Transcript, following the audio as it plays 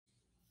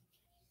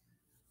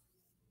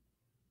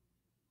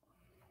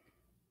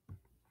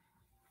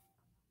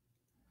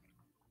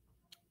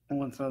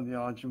What's up,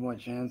 y'all? It's your boy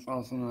Chance,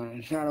 also known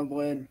as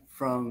Shadowblade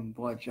from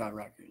Bloodshot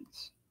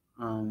Records.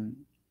 And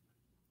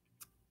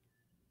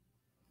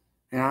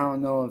I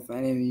don't know if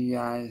any of you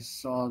guys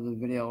saw the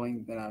video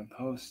link that I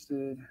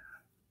posted,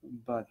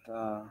 but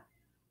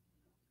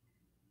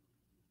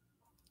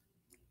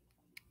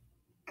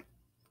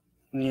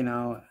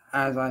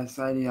as I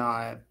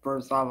said,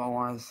 first off, I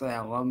want to say I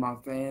love my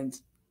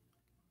fans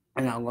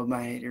and I love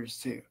my haters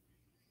too.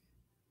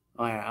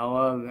 Like, I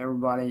love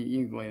everybody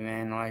equally,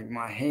 man. Like,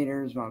 my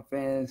haters, my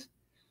fans.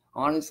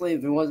 Honestly,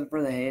 if it wasn't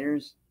for the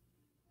haters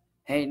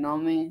hating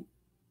on me,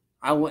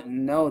 I wouldn't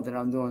know that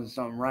I'm doing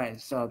something right.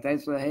 So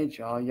thanks for the hate,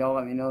 y'all. Y'all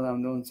let me know that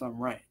I'm doing something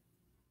right.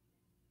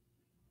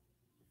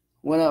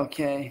 What up,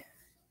 Kay?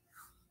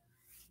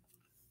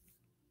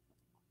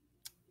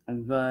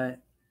 But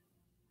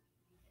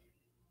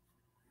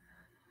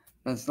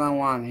that's not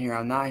why I'm here.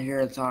 I'm not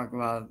here to talk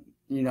about,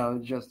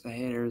 just the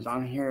haters.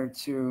 I'm here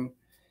to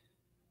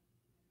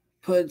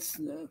put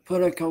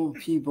a couple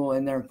people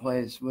in their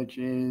place, which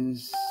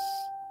is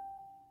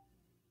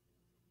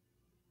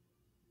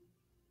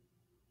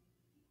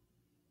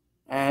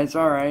it's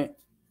all right.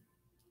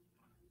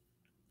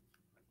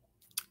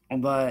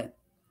 But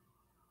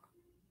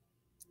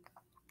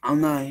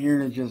I'm not here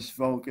to just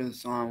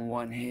focus on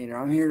one hater.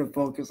 I'm here to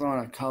focus on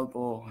a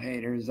couple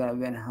haters that have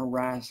been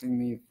harassing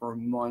me for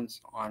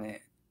months on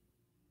it.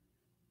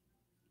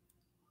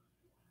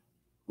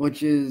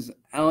 Which is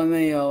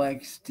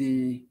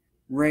 11Oct18,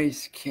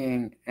 Race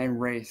King, and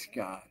Race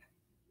God.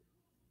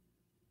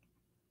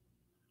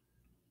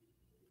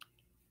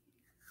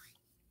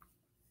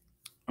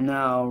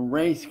 Now,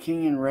 Race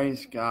King and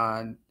Race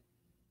God,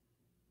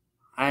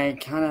 I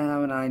kind of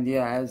have an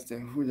idea as to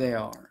who they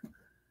are.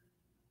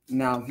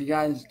 Now, if you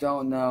guys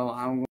don't know,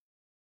 I'm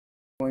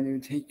going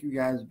to take you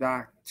guys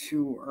back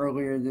to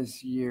earlier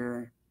this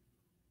year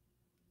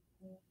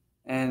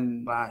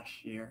and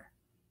last year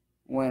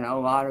when a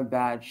lot of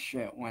bad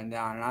shit went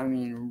down. And I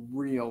mean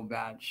real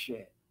bad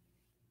shit.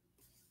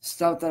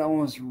 Stuff that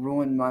almost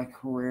ruined my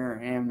career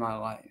and my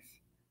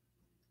life.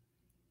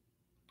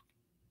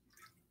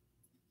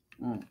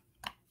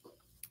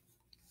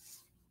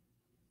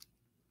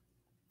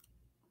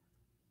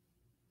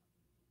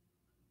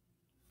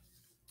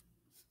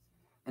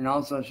 And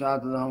also, shout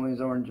out to the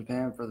homies over in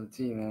Japan for the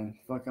tea, man.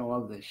 Fucking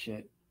love this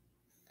shit.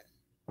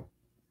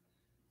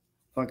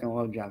 Fucking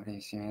love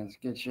Japanese tea, man. It's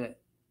good shit.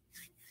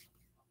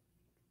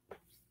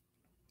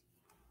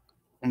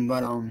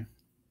 But,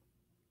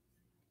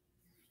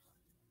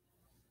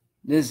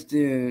 this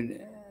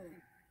dude,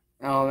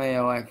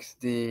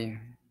 LMAOXD,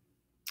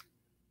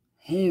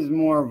 he's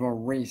more of a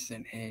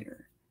recent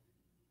hater.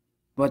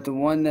 But the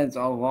one that's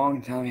a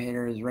long-time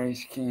hater is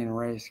Race King and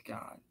Race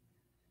God.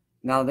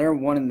 Now, they're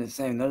one and the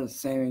same. They're the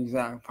same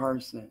exact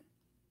person.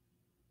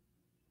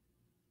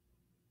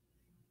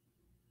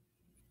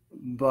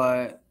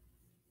 But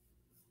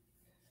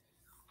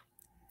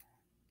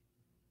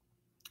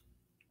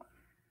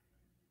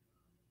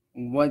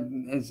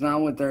it's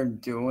not what they're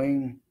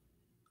doing.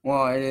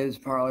 Well, it is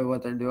partly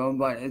what they're doing,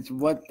 but it's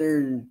what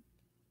they're,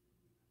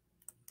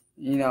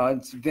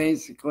 it's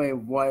basically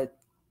what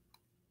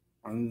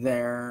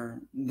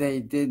they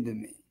did to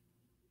me.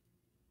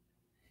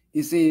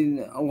 You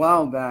see, a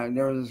while back,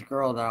 there was this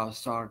girl that I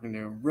was talking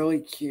to, really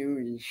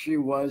cute. She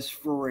was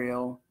for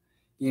real.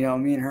 Me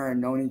and her had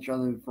known each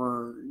other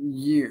for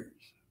years.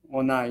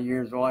 Well, not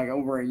years, but like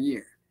over a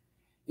year.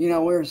 We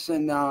were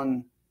sitting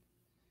down,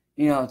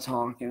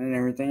 talking and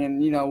everything.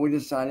 And, we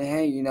decided,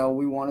 hey,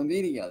 we want to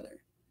be together.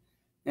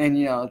 And,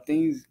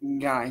 things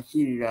got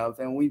heated up.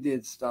 And we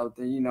did stuff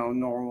that,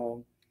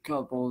 normal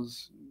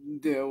couples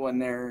do when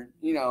they're,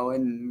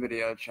 in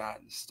video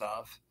chat and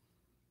stuff.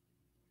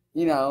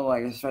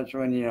 Like, especially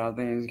when,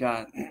 things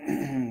got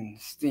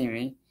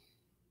steamy.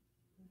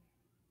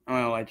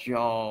 I'm gonna let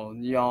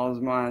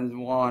y'all's minds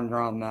wander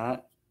on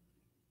that.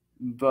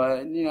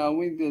 But,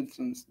 we did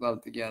some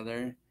stuff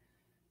together.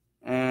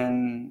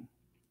 And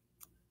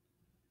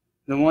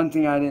the one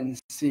thing I didn't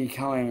see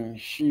coming,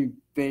 she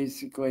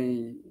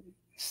basically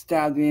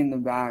stabbed me in the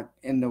back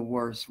in the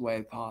worst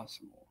way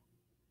possible.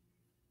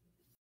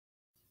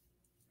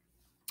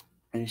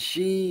 And and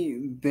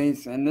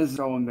this is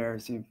so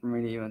embarrassing for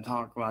me to even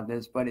talk about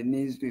this, but it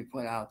needs to be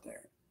put out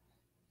there.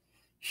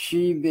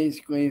 She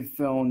basically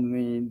filmed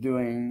me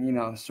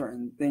doing,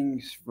 certain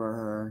things for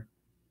her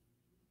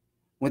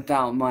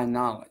without my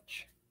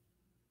knowledge.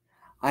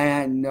 I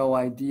had no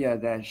idea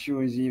that she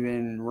was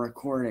even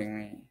recording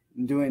me,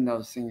 doing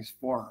those things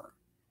for her.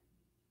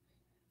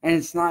 And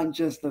it's not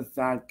just the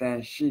fact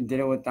that she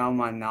did it without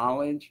my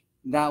knowledge.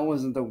 That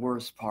wasn't the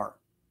worst part.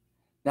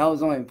 That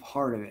was only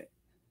part of it.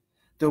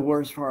 The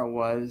worst part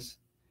was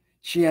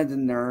she had the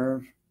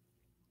nerve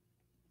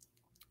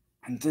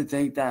to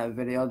take that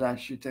video that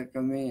she took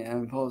of me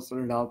and posted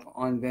it up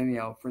on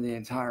Vimeo for the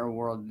entire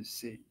world to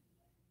see.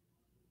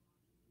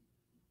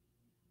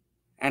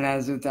 And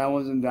as if that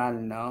wasn't bad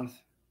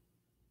enough,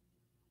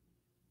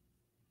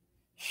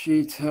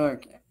 she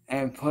took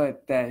and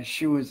put that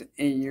she was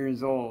 8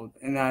 years old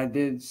and I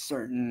did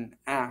certain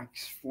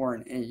acts for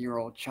an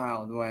 8-year-old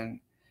child when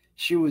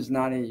She was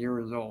not 8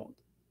 years old.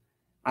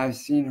 I've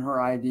seen her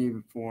ID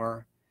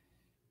before,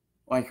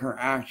 like her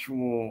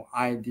actual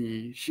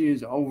ID. She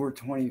is over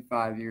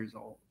 25 years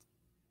old.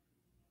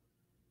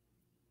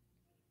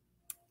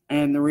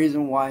 And the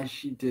reason why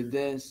she did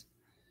this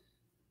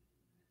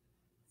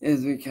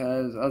is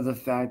because of the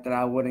fact that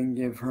I wouldn't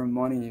give her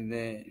money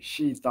that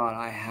she thought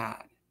I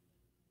had.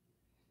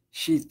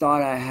 She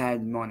thought I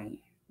had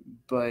money,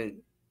 but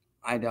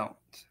I don't.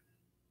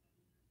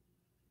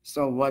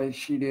 So what did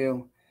she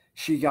do?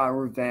 She got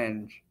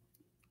revenge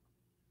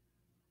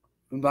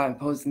by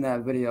posting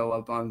that video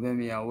up on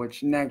Vimeo,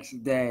 which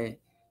next day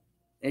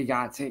it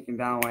got taken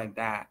down like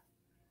that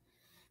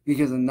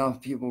because enough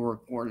people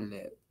reported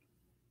it.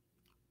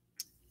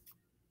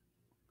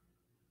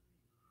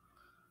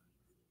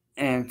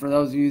 And for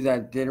those of you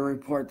that did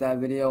report that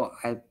video,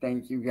 I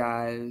thank you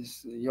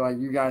guys.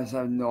 You guys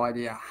have no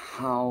idea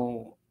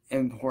how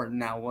important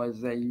that was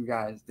that you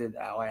guys did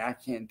that. Like, I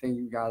can't thank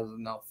you guys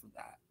enough for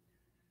that.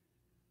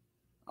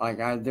 Like,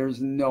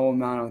 there's no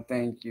amount of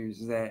thank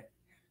yous that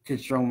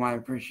could show my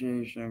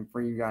appreciation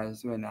for you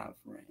guys doing that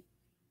for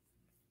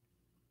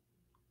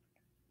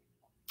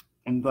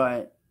me.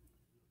 But,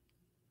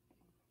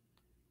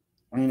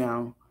 you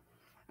know,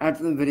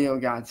 after the video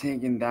got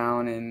taken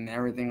down and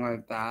everything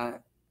like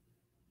that,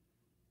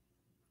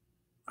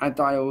 I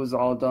thought it was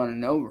all done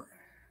and over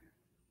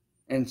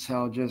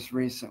until just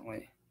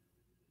recently.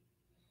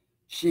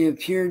 She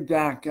appeared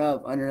back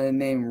up under the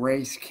name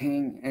Race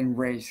King and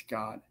Race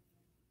God,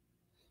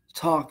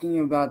 talking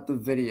about the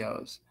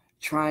videos,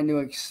 trying to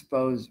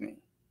expose me.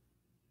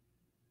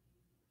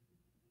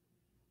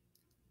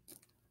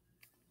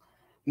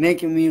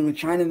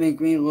 Trying to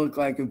make me look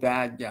like a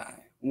bad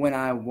guy when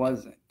I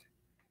wasn't.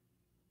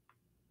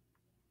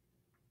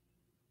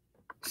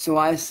 So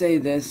I say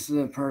this to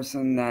the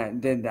person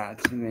that did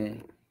that to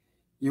me.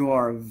 You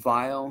are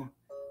vile,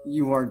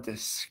 you are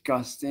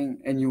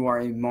disgusting, and you are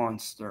a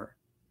monster.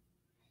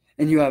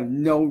 And you have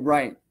no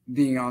right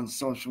being on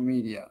social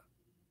media.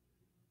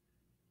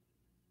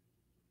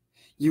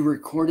 You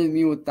recorded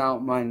me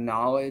without my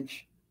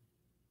knowledge.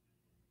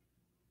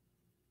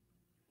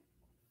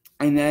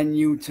 And then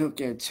you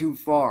took it too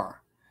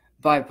far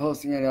by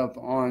posting it up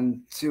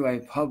onto a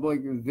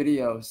public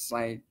video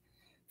site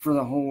for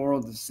the whole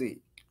world to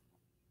see.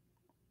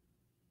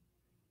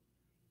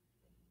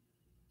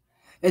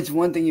 It's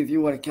one thing if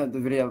you would have kept the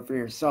video for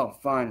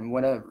yourself, fine,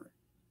 whatever.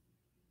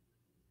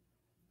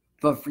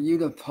 But for you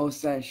to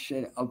post that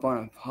shit up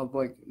on a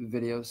public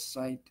video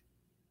site,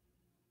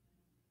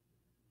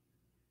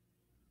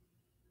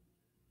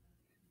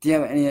 do you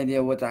have any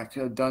idea what that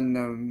could have done to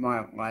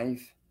my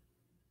life?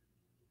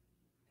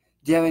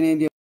 Do you have any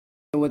idea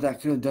what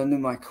that could have done to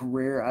my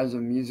career as a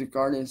music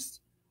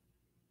artist?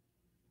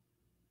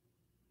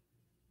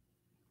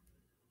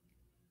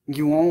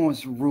 You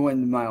almost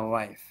ruined my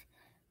life.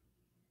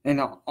 And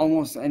I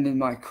almost ended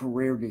my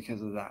career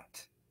because of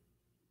that.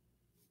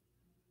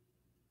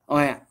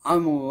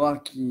 I'm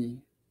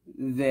lucky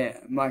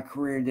that my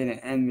career didn't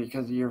end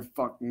because of your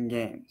fucking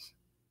games.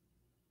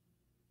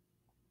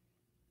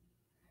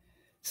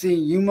 See,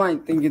 you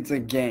might think it's a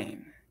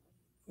game,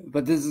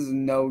 but this is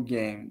no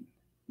game.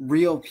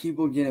 Real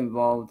people get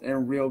involved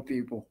and real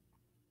people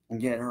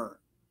get hurt.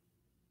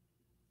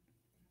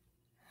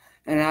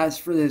 And as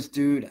for this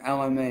dude,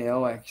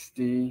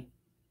 LMAOXD,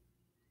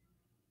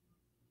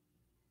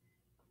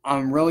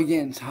 I'm really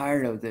getting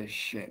tired of this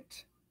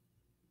shit.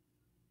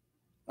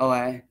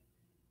 Okay?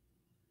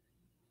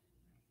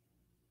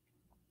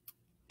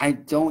 I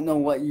don't know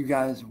what you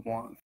guys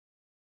want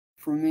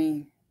from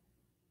me.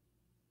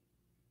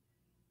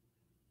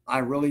 I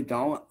really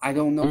don't. I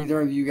don't know what either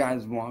of you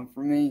guys want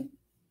from me.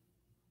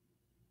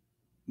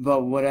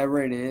 But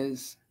whatever it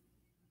is,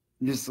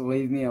 just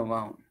leave me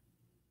alone.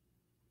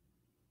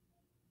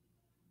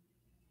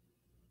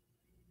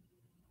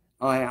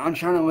 I'm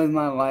trying to live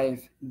my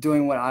life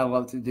doing what I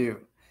love to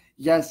do.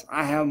 Yes,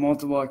 I have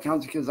multiple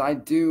accounts because I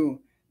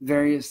do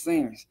various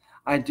things.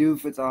 I do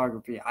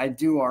photography. I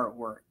do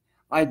artwork.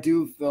 I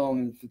do film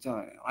and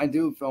photography. I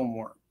do film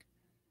work.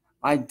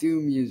 I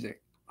do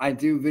music. I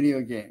do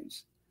video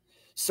games.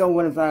 So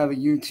what if I have a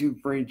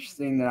YouTube for each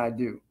thing that I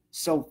do?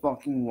 So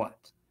fucking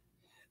what?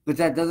 But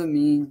that doesn't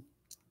mean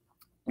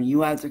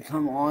you have to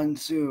come on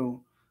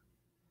to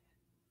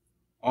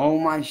all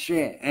my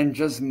shit and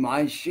just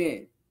my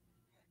shit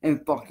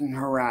and fucking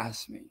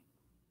harass me.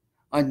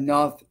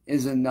 Enough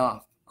is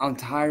enough. I'm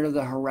tired of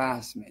the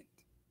harassment.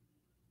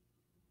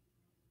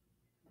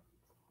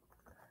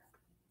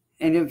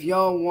 And if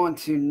y'all want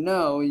to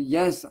know,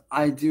 yes,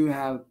 I do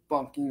have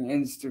fucking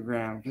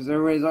Instagram. Because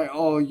everybody's like,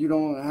 oh, you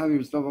don't have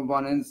your stuff up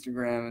on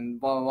Instagram and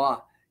blah, blah,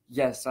 blah.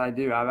 Yes, I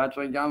do. I've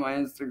actually got my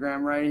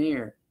Instagram right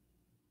here.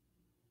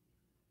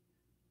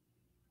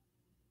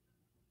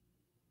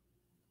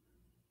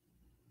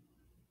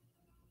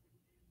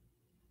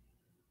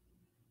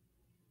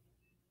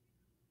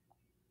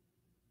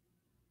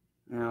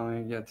 Now let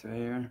me get to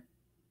here.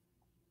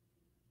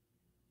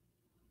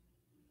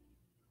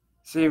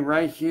 See,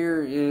 right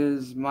here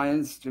is my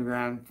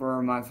Instagram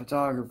for my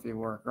photography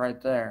work,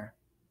 right there.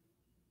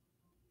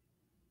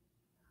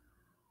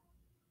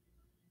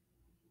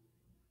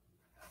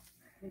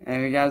 And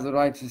if you guys would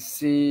like to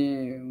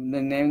see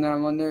the name that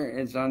I'm under,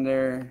 it's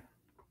under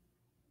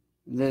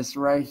this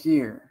right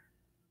here.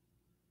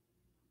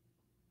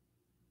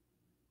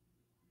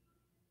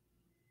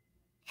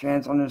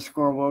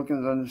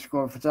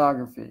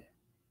 Chance_Wilkins_photography.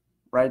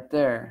 Right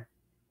there.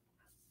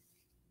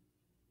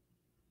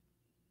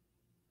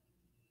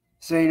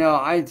 So,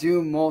 I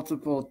do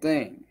multiple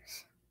things.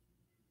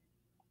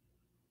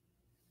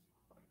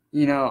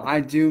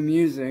 I do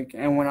music,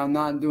 and when I'm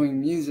not doing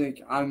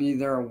music, I'm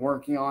either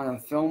working on a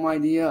film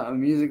idea, a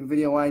music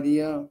video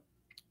idea,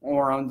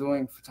 or I'm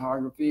doing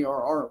photography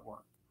or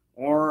artwork,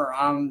 or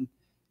I'm,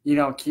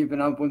 keeping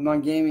up with my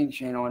gaming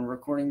channel and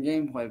recording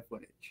gameplay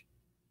footage.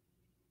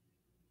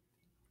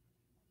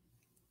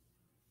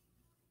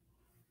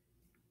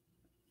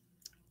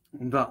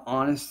 But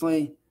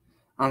honestly,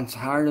 I'm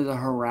tired of the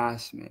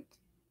harassment.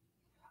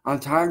 I'm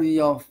tired of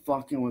y'all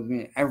fucking with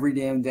me every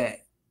damn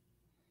day.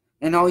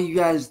 And all you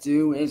guys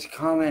do is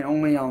comment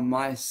only on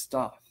my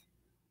stuff.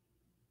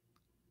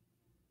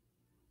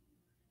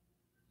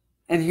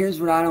 And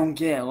here's what I don't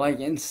get. Like,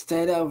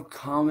 instead of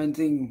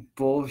commenting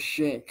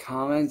bullshit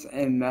comments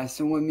and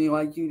messing with me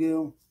like you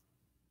do,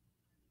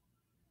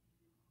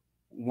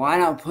 why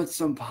not put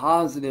some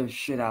positive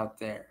shit out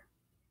there?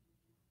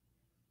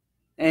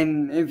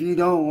 And if you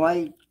don't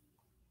like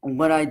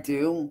what I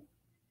do,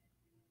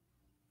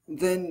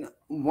 then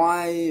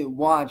why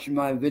watch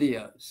my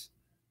videos?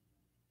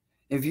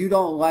 If you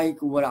don't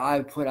like what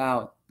I put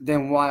out,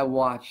 then why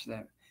watch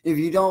them? If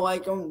you don't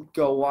like them,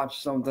 go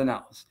watch something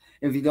else.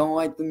 If you don't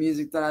like the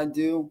music that I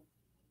do,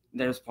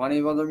 there's plenty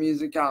of other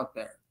music out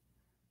there.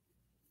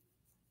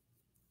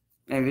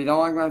 And if you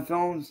don't like my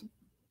films,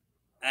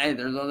 hey,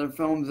 there's other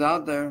films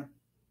out there.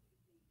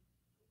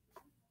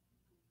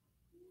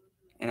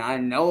 And I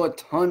know a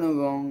ton of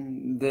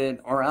them that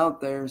are out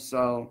there,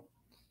 so.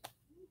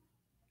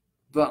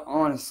 But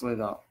honestly,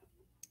 though,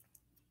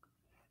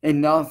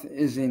 enough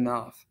is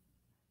enough.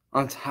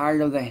 I'm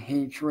tired of the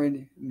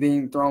hatred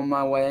being thrown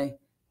my way.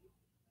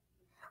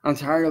 I'm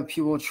tired of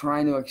people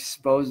trying to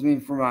expose me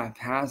for my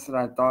past that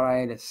I thought I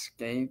had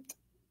escaped.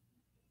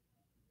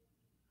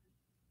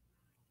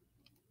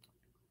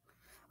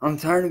 I'm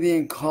tired of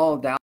being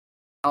called out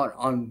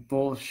on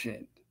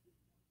bullshit.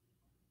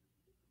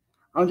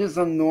 I'm just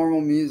a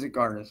normal music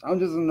artist. I'm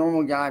just a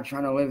normal guy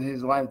trying to live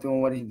his life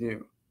doing what he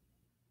do.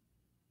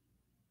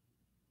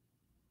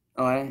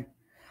 Okay?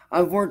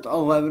 I've worked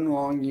 11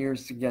 long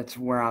years to get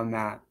to where I'm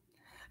at.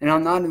 And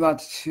I'm not about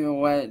to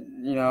let,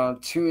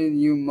 two of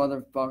you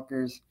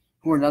motherfuckers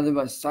who are nothing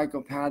but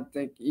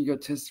psychopathic,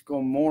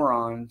 egotistical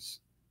morons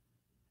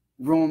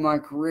ruin my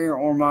career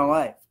or my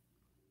life.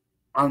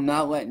 I'm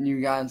not letting you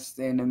guys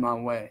stand in my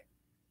way.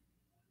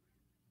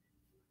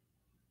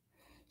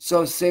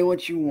 So say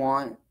what you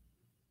want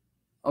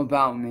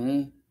about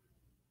me,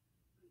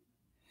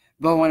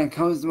 but when it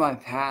comes to my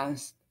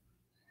past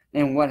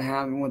and what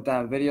happened with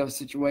that video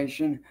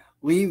situation,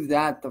 leave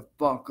that the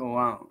fuck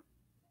alone.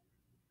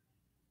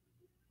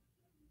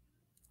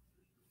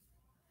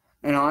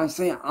 And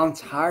honestly, I'm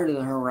tired of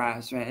the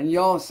harassment. And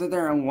y'all sit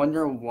there and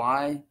wonder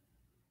why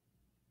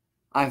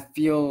I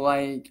feel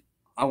like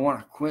I want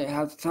to quit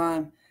half the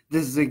time.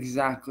 This is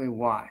exactly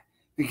why.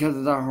 Because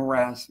of the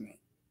harassment.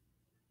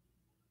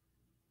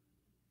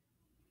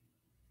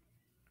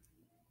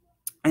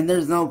 And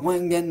there's no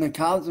point in getting the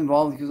cops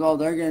involved because all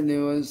they're going to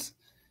do is,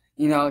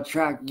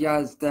 track you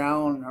guys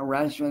down,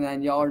 arrest you, and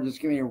then y'all are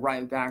just going to be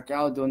right back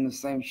out doing the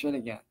same shit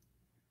again.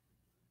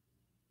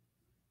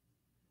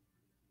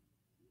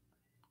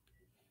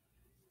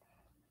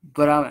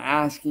 But I'm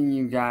asking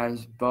you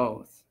guys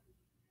both,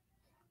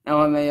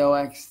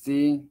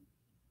 LMAOXD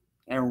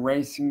and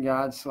Racing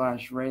God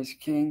 / Race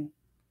King,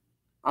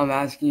 I'm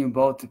asking you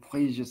both to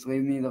please just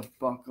leave me the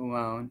fuck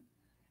alone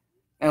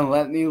and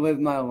let me live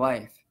my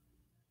life.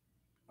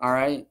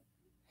 Alright?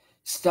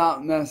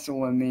 Stop messing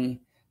with me.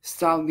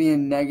 Stop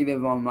being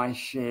negative on my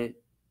shit.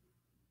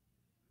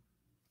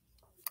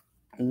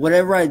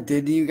 Whatever I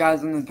did to you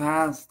guys in the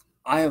past,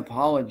 I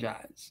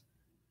apologize.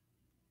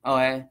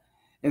 Okay?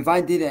 If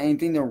I did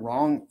anything to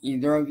wrong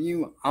either of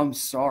you, I'm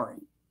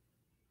sorry.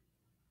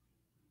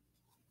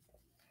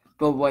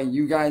 But what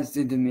you guys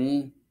did to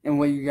me and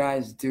what you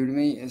guys do to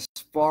me is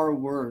far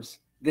worse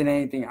than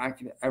anything I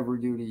could ever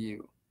do to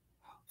you.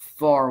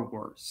 Far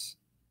worse.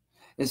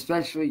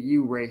 Especially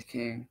you, Race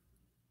King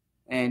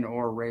and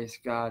or Race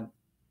God.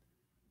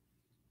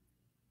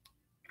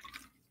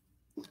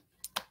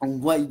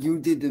 And what you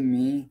did to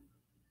me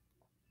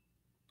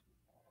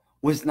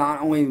was not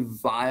only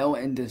vile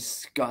and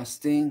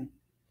disgusting,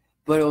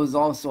 but it was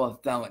also a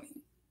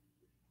felony.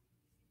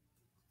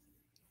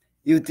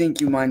 You think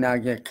you might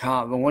not get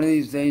caught, but one of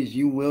these days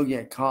you will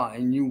get caught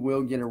and you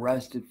will get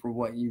arrested for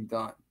what you've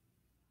done.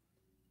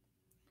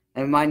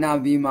 And it might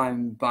not be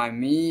by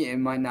me, it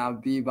might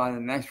not be by the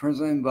next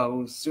person,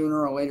 but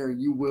sooner or later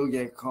you will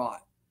get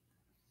caught.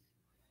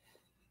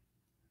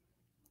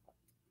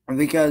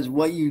 Because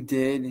what you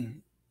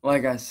did,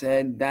 like I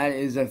said, that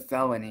is a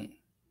felony.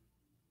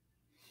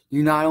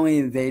 You not only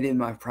invaded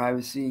my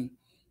privacy,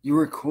 you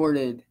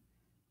recorded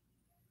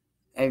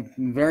a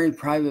very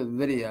private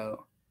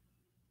video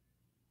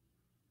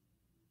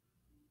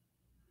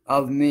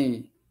of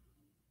me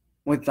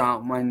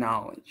without my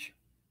knowledge.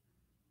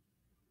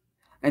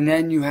 And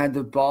then you had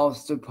the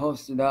balls to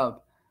post it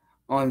up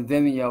on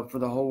Vimeo for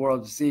the whole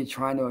world to see,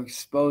 trying to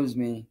expose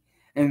me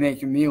and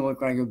making me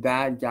look like a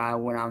bad guy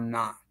when I'm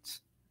not.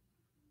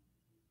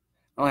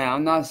 Like,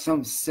 I'm not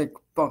some sick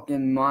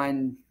fucking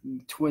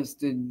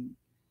mind-twisted,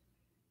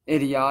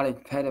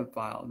 idiotic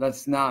pedophile.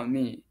 That's not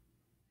me.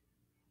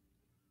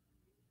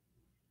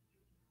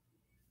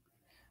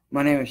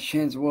 My name is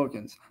Chance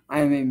Wilkins. I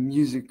am a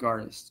music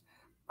artist.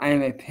 I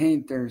am a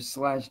painter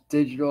 /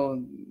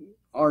 digital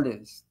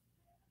artist.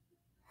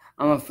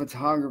 I'm a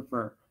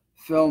photographer,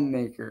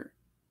 filmmaker.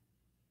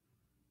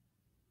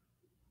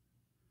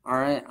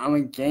 Alright? I'm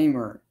a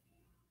gamer.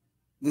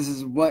 This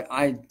is what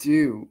I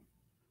do.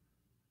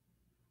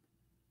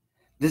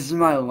 This is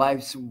my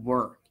life's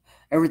work.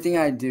 Everything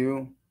I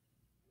do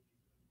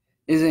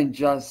isn't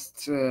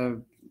just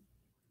to,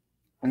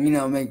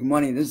 make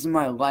money. This is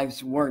my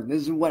life's work.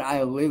 This is what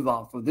I live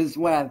off of. This is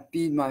what I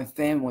feed my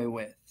family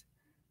with.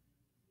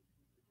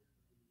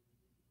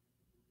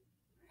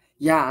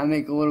 Yeah, I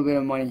make a little bit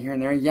of money here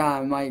and there. Yeah,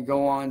 I might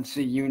go on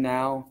to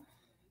YouNow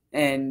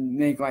and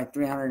make like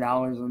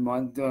 $300 a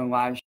month doing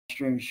live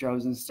stream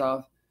shows and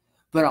stuff.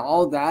 But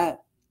all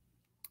that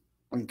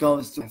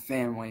goes to my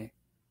family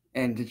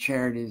and to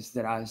charities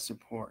that I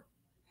support.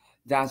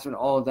 That's what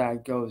all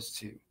that goes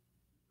to.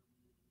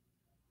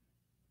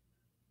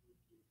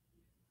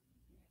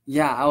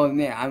 Yeah, I'll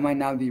admit, I might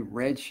not be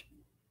rich,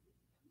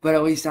 but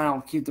at least I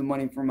don't keep the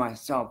money for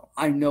myself.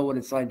 I know what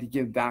it's like to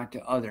give back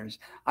to others.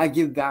 I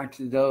give back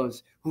to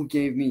those who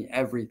gave me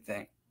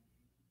everything.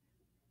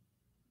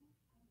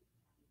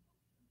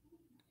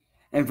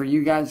 And for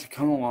you guys to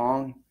come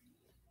along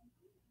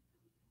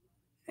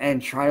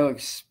and try to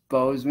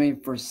expose me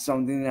for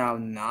something that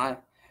I'm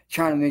not,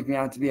 trying to make me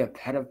out to be a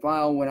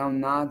pedophile when I'm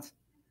not,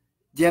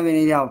 do you have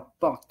any idea how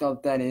fucked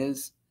up that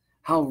is?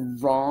 How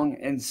wrong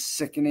and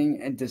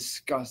sickening and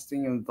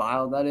disgusting and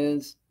vile that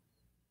is?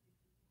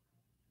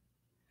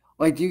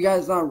 Like, do you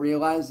guys not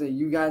realize that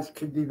you guys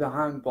could be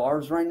behind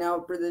bars right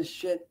now for this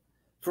shit?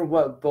 For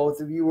what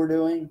both of you were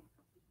doing?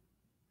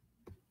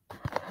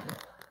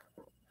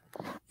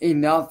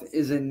 Enough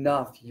is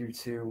enough, you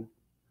two.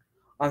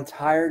 I'm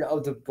tired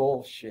of the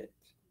bullshit.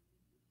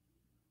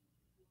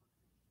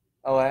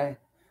 Okay?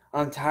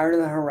 I'm tired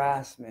of the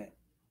harassment.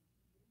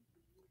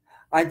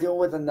 I deal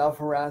with enough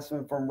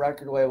harassment from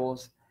record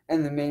labels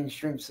and the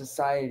mainstream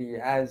society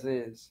as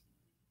is.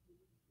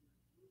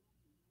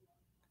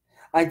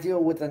 I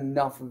deal with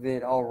enough of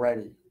it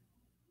already.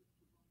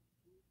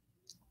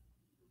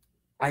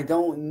 I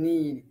don't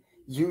need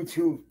you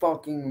two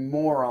fucking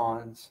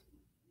morons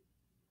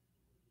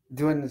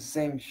doing the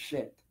same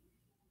shit.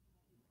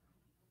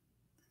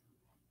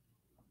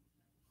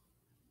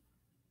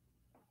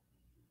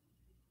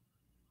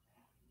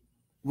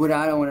 What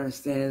I don't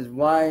understand is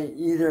why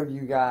either of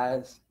you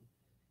guys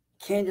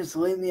can't just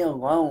leave me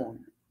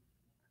alone.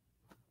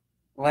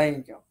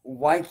 Like,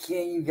 why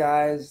can't you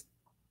guys,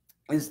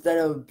 instead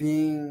of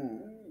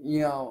being,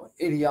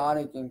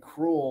 idiotic and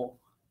cruel,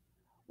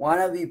 why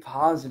not be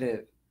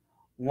positive?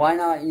 Why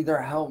not either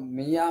help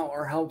me out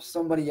or help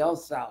somebody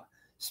else out?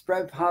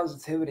 Spread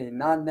positivity,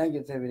 not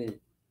negativity.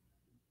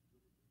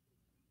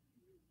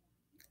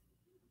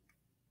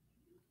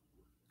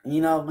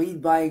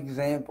 Lead by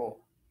example.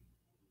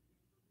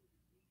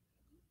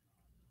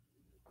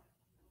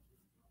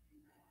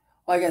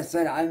 Like I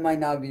said, I might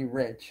not be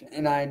rich,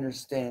 and I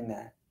understand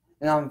that.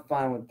 And I'm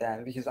fine with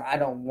that because I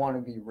don't want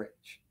to be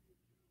rich.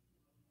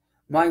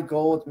 My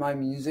goal with my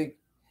music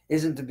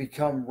isn't to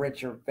become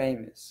rich or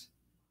famous.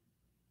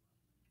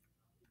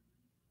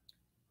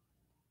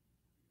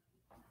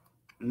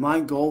 My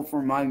goal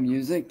for my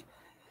music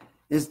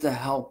is to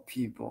help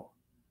people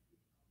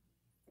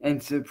and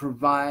to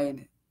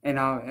provide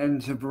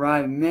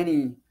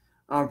many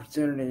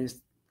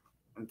opportunities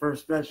for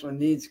special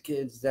needs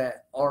kids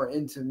that are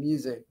into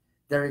music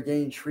that are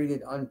getting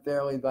treated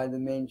unfairly by the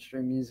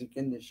mainstream music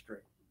industry.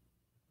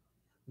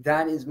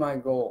 That is my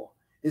goal,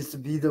 is to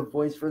be the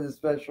voice for the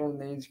special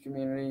needs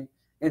community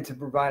and to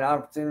provide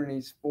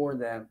opportunities for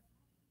them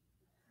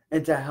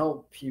and to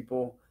help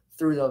people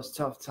through those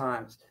tough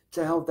times,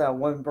 to help that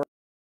one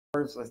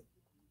person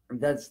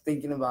that's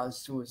thinking about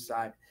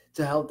suicide,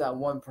 to help that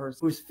one person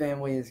whose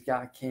family has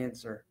got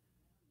cancer,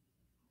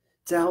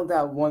 to help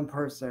that one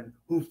person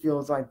who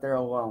feels like they're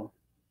alone.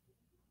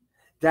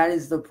 That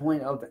is the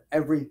point of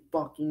every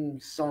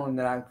fucking song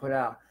that I put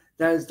out.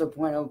 That is the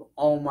point of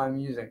all my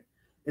music,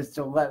 is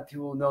to let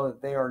people know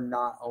that they are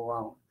not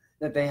alone,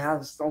 that they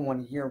have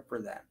someone here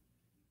for them.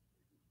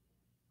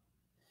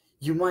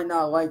 You might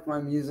not like my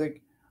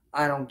music.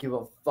 I don't give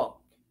a fuck.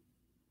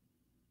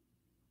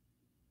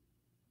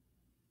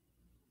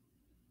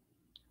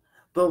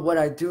 But what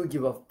I do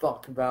give a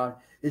fuck about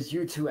is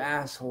you two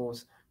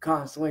assholes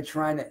constantly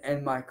trying to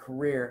end my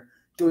career,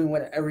 doing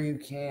whatever you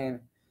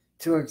can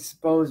to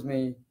expose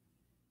me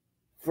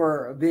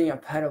for being a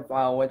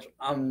pedophile, which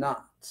I'm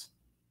not.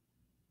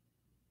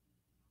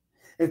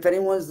 If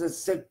anyone's the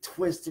sick,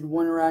 twisted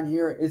one around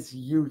here, it's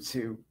you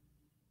two.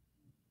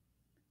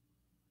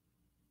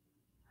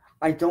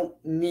 I don't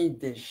need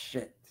this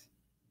shit.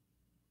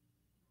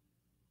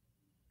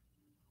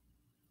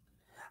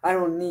 I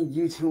don't need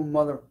you two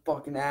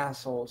motherfucking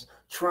assholes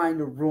trying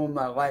to ruin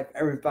my life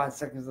every 5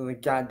 seconds of the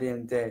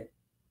goddamn day.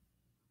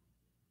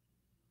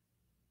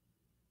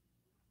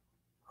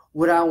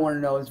 What I want to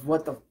know is,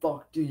 what the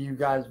fuck do you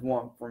guys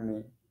want from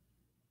me?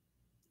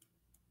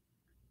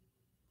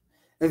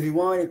 If you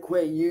want me to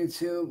quit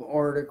YouTube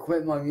or to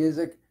quit my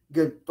music,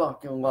 good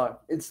fucking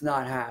luck. It's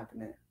not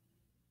happening.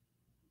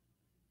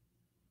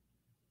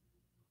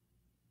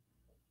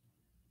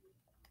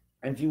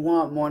 And if you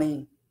want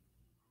money,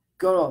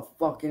 go to a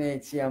fucking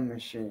ATM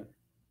machine.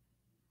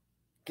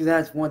 Because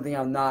that's one thing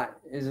I'm not,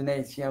 is an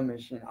ATM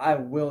machine. I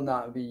will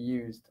not be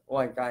used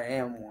like I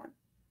am one.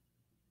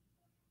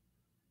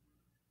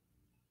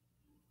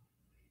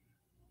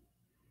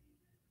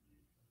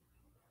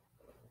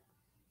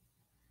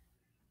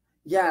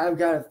 Yeah, I've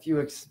got a few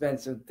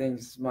expensive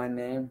things to my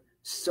name.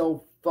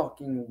 So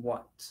fucking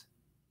what?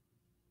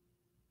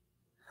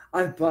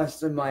 I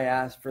busted my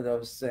ass for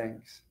those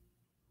things.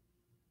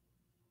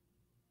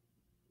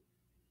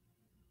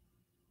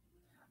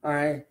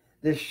 Alright?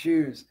 The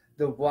shoes,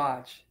 the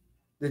watch,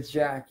 the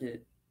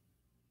jacket.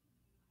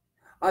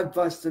 I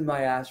busted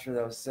my ass for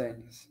those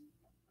things.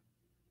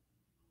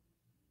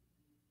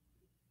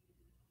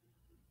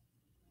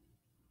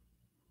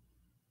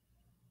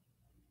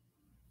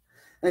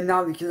 And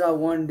not because I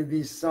wanted to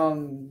be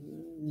some,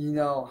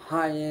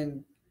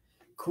 high-end,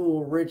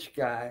 cool, rich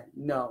guy.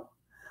 No.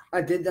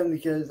 I did them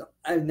because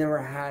I've never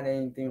had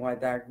anything like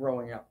that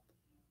growing up.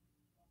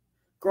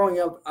 Growing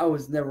up, I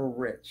was never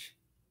rich.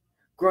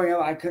 Growing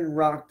up, I couldn't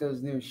rock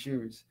those new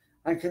shoes.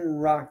 I couldn't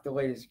rock the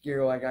latest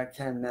gear like I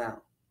can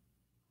now.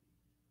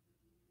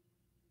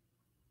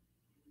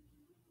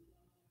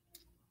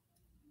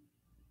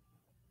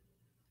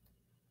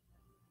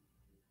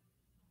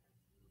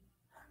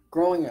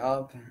 Growing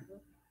up,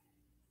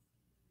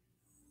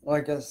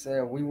 like I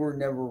said, we were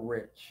never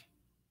rich.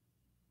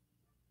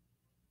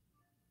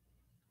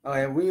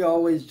 We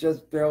always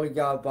just barely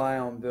got by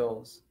on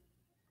bills.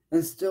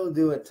 And still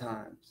do at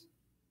times.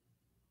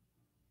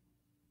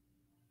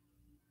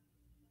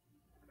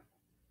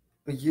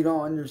 But you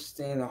don't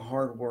understand the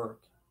hard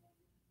work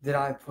that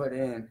I put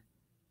in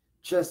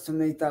just to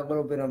make that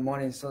little bit of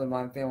money so that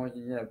my family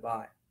can get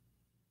by.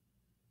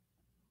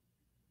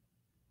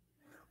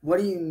 What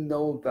do you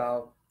know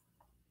about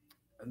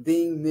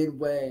being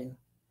midway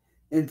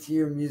into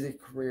your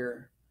music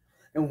career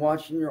and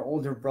watching your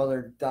older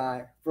brother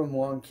die from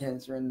lung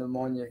cancer and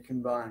pneumonia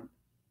combined,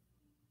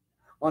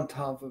 on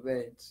top of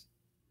AIDS,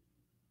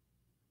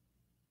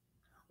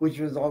 which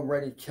was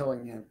already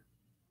killing him?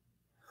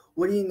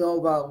 What do you know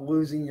about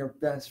losing your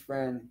best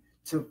friend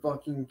to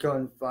fucking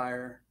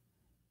gunfire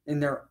in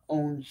their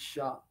own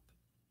shop?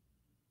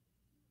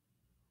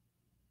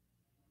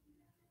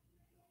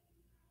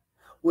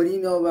 What do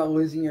you know about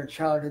losing your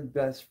childhood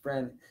best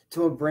friend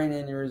to a brain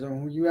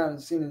aneurysm who you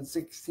haven't seen in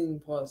 16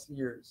 plus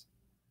years?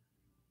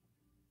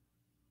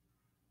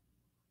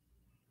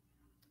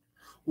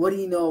 What do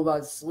you know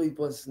about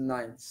sleepless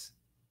nights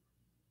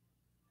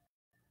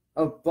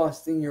of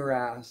busting your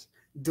ass,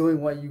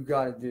 doing what you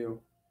gotta do?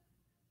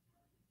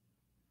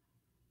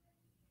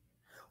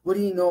 What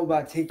do you know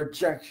about taking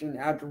rejection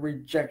after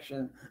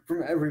rejection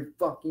from every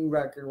fucking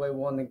record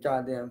label on the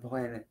goddamn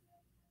planet?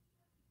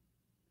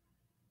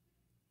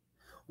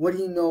 What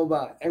do you know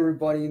about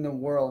everybody in the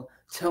world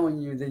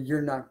telling you that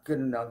you're not good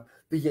enough,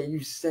 but yet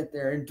you sit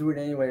there and do it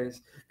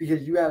anyways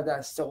because you have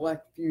that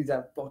select few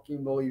that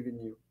fucking believe in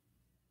you?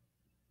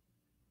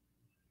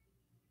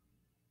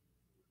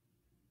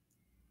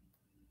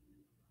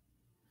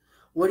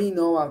 What do you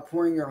know about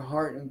pouring your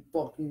heart and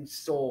fucking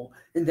soul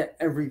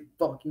into every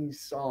fucking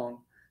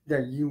song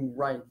that you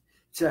write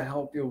to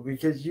help you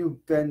because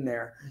you've been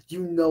there?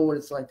 You know what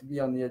it's like to be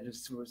on the edge of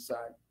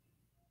suicide.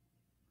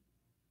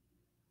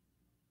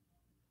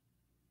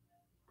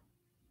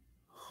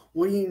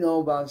 What do you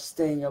know about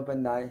staying up at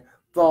night,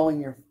 bawling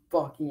your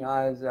fucking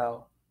eyes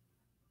out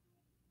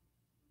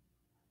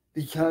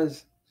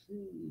because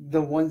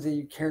the ones that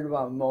you cared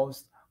about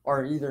most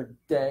are either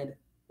dead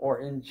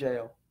or in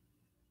jail?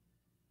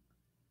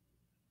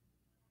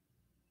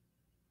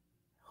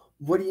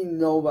 What do you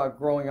know about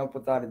growing up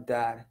without a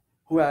dad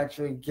who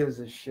actually gives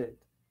a shit?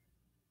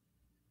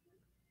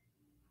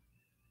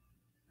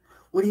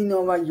 What do you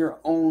know about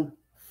your own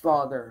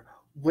father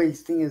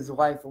wasting his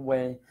life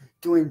away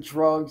doing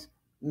drugs,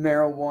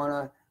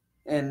 marijuana,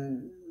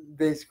 and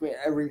basically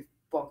every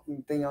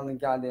fucking thing on the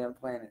goddamn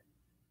planet?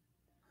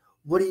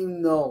 What do you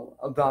know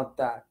about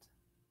that?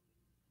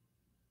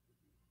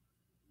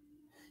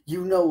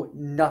 You know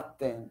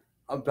nothing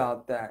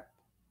about that.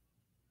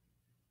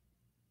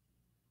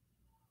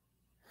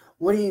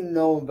 What do you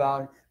know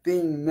about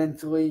being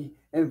mentally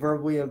and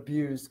verbally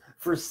abused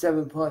for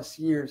 7+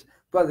 years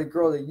by the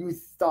girl that you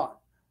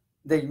thought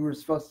that you were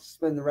supposed to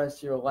spend the rest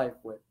of your life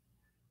with?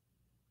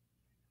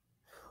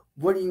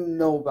 What do you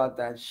know about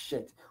that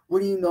shit?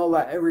 What do you know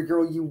about every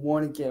girl you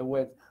want to get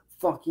with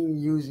fucking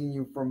using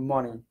you for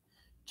money,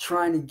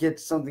 trying to get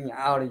something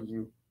out of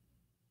you?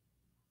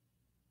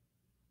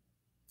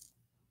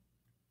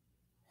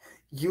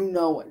 You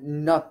know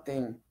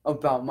nothing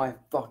about my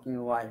fucking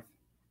life.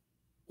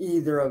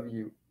 Either of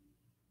you.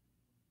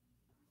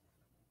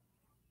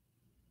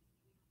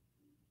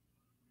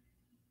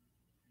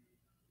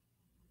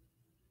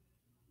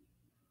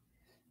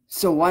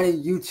 So why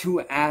did you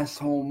two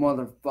asshole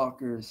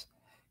motherfuckers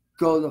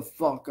go the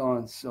fuck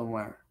on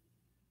somewhere?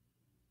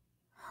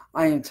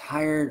 I am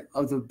tired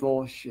of the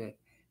bullshit.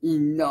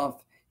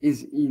 Enough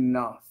is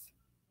enough.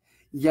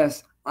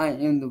 Yes, I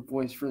am the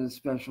voice for the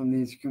special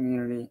needs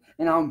community,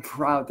 and I'm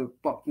proud to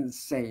fucking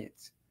say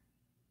it.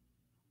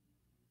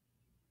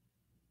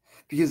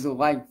 Because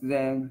like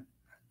them,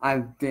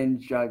 I've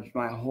been judged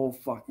my whole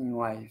fucking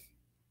life.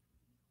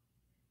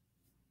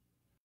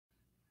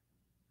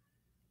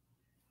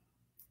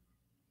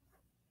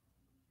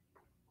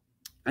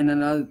 And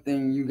another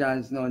thing you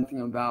guys know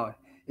nothing about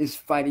is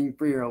fighting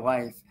for your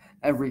life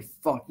every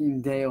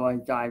fucking day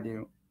like I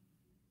do.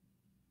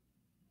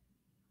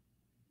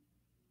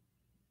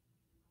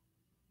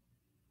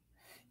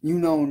 You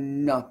know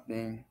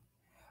nothing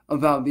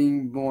about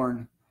being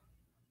born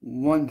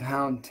 1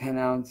 pound 10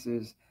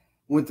 ounces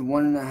with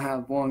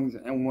 1.5 lungs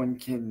and 1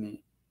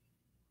 kidney,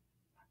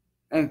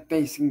 and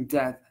facing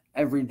death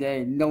every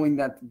day, knowing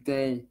that the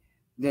day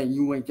that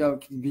you wake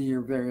up could be your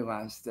very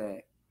last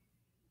day.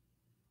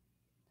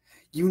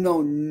 You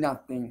know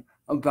nothing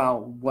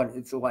about what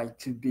it's like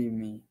to be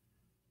me.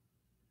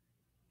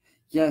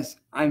 Yes,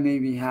 I may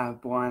be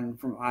half blind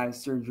from eye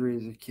surgery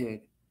as a kid.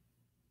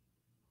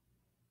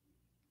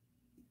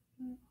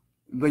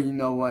 But you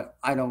know what?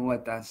 I don't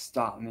let that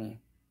stop me.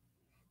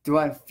 Do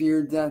I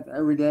fear death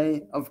every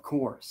day? Of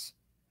course.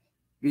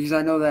 Because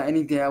I know that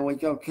any day I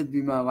wake up could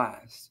be my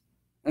last.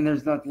 And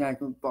there's nothing I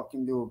can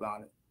fucking do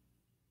about it.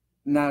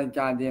 Not a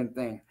goddamn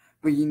thing.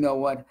 But you know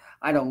what?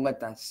 I don't let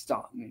that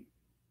stop me.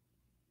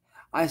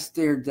 I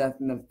stare death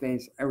in the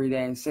face every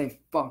day and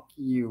say, fuck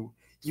you.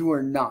 You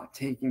are not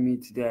taking me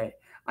today.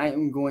 I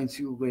am going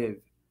to live.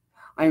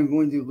 I am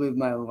going to live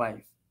my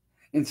life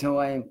until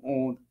I am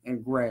old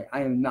and gray.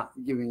 I am not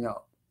giving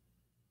up.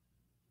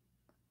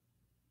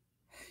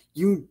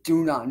 You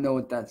do not know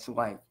what that's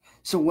like.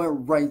 So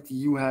what right do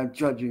you have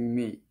judging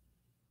me?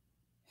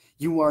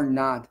 You are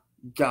not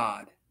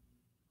God.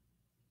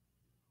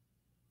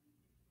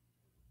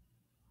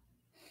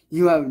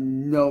 You have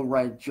no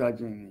right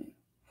judging me.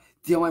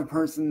 The only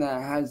person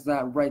that has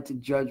that right to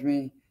judge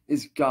me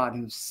is God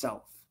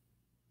himself.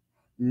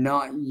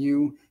 Not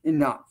you and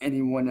not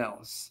anyone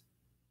else.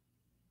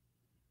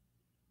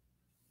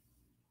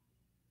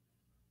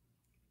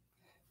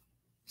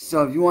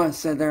 So if you want to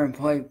sit there and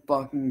play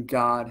fucking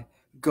God,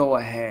 go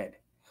ahead.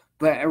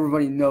 But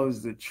everybody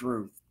knows the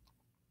truth.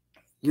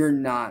 You're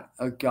not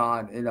a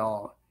god at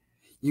all.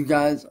 You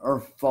guys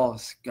are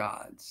false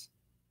gods.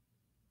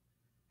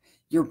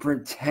 You're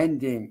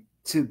pretending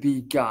to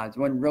be gods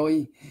when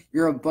really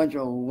you're a bunch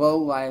of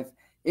low-life,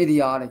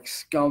 idiotic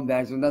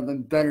scumbags with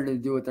nothing better to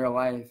do with their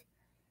life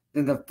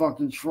than to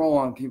fucking troll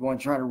on people and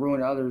try to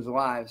ruin others'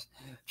 lives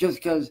just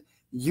because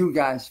you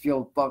guys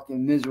feel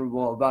fucking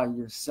miserable about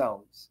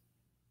yourselves.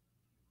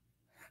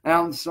 And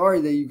I'm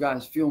sorry that you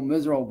guys feel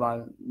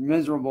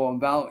miserable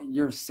about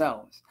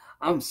yourselves.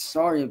 I'm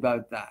sorry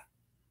about that.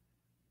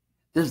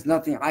 There's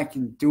nothing I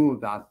can do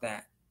about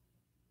that.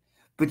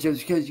 But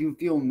just because you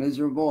feel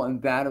miserable and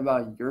bad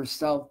about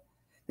yourself,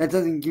 that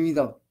doesn't give you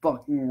the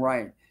fucking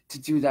right to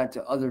do that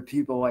to other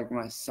people like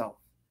myself.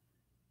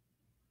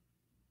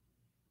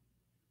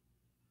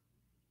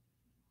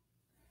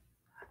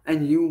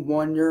 And you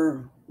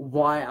wonder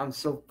why I'm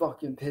so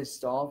fucking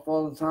pissed off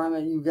all the time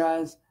at you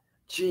guys?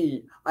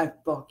 Gee, I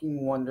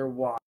fucking wonder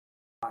why.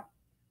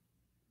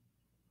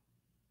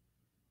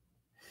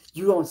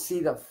 You don't see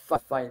the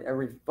fight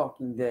every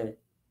fucking day.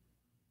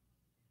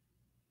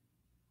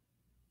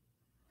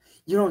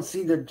 You don't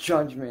see the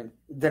judgment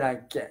that I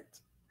get,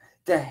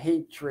 the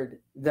hatred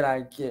that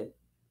I get.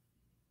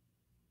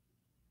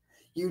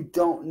 You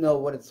don't know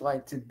what it's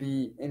like to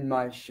be in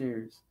my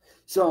shoes.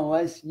 So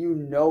unless you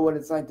know what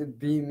it's like to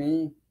be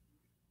me,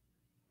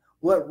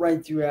 what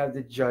right do you have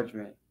to judge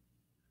me?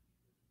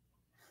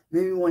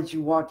 Maybe once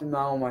you walk in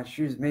my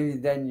shoes, maybe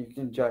then you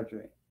can judge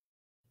me.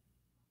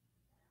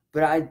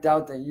 But I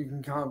doubt that you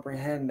can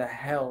comprehend the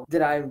hell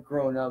that I've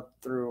grown up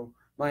through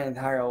my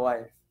entire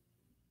life.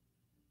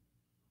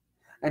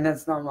 And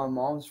that's not my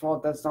mom's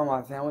fault. That's not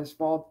my family's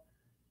fault.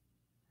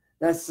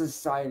 That's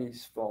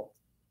society's fault.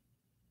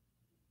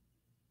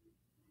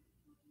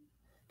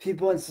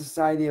 People in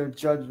society have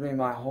judged me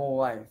my whole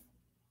life.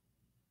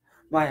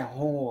 My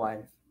whole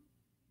life.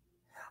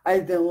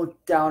 I've been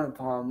looked down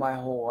upon my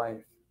whole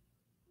life.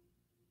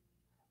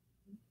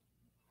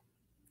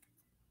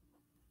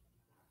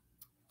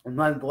 And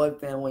my blood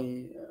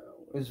family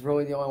was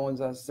really the only ones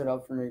that stood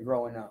up for me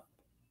growing up.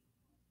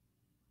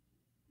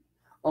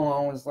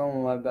 Along with some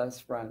of my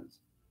best friends.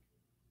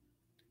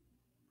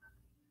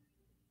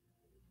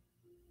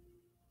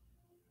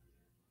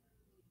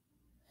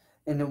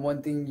 And the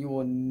one thing you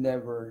will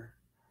never,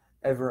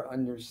 ever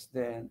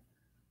understand,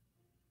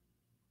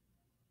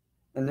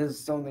 and this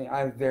is something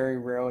I very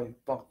rarely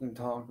fucking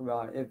talk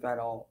about, if at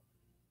all,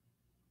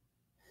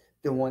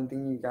 the one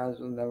thing you guys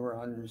will never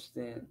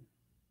understand,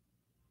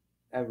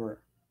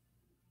 ever,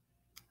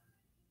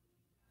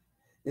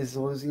 is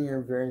losing your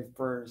very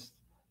first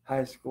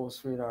high school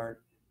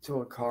sweetheart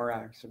to a car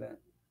accident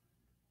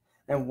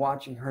and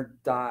watching her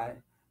die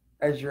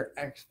as your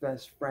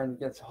ex-best friend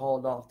gets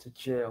hauled off to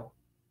jail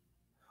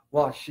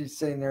while she's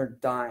sitting there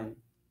dying.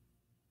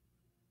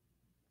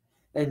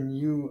 And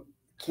you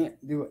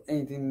can't do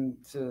anything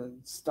to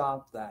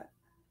stop that.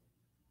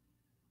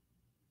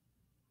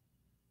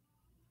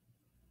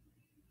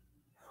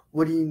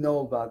 What do you know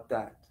about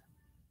that?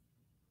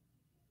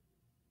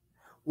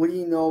 What do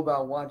you know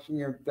about watching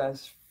your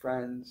best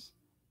friends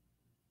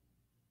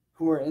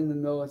who are in the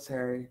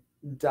military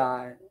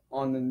die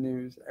on the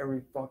news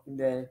every fucking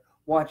day,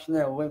 watching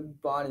their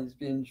limp bodies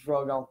being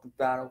dragged off the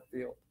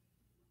battlefield?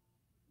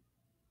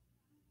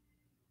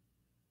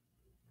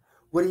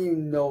 What do you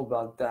know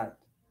about that?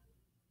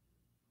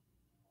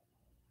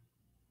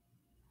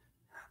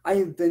 I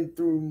have been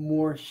through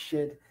more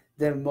shit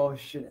than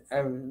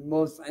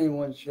most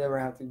anyone should ever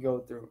have to go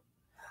through.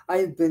 I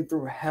have been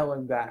through hell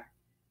and back,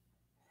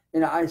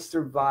 and I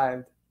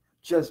survived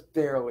just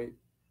barely.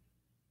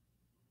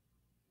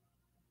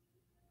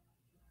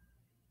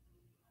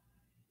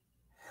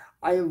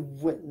 I have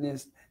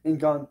witnessed and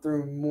gone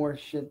through more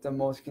shit than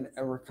most can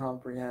ever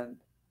comprehend.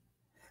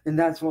 And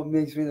that's what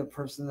makes me the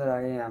person that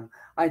I am.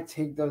 I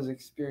take those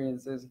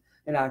experiences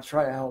and I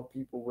try to help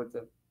people with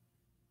them.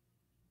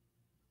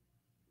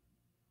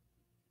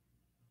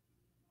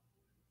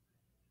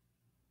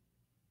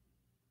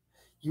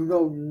 You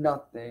know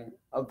nothing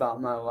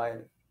about my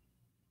life.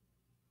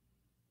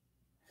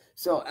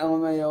 So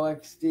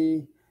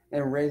LMAOXD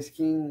and Race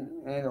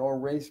King and or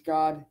Race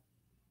God,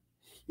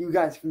 you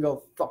guys can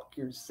go fuck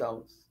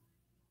yourselves.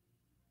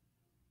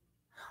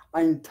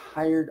 I am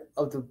tired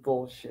of the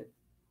bullshit.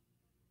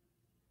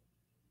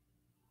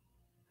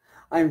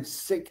 I am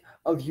sick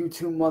of you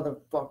two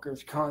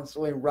motherfuckers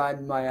constantly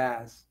riding my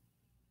ass.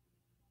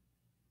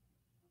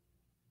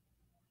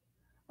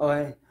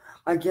 Okay?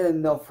 I get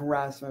enough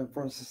harassment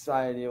from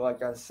society,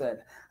 like I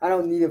said. I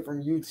don't need it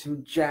from you two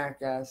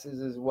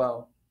jackasses as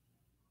well.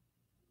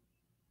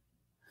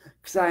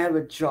 Because I have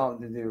a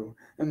job to do.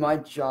 And my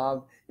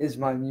job is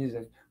my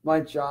music. My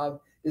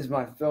job is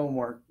my film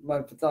work,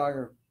 my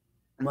photography,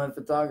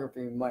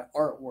 my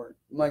artwork,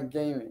 my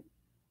gaming.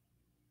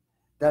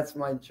 That's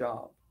my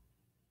job.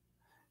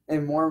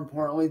 And more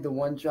importantly, the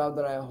one job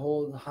that I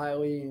hold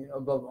highly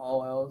above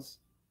all else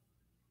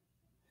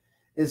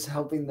is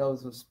helping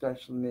those with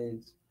special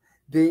needs,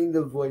 being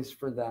the voice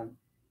for them,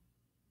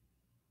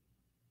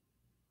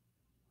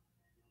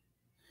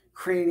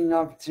 creating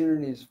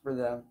opportunities for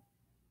them.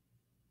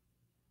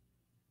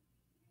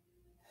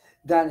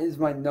 That is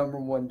my number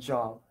one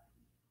job.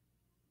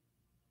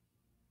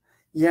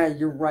 Yeah,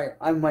 you're right.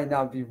 I might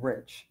not be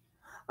rich.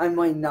 I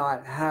might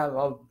not have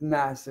a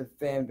massive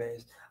fan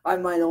base. I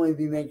might only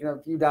be making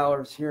a few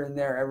dollars here and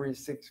there every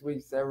 6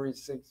 weeks, every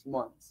 6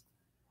 months.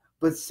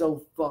 But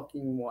so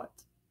fucking what?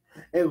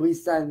 At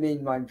least I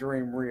made my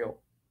dream real.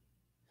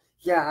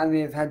 Yeah, I may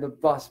have had to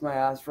bust my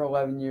ass for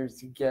 11 years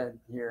to get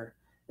here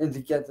and to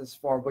get this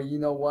far, but you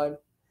know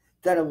what?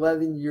 That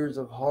 11 years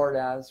of hard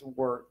ass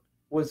work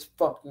was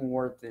fucking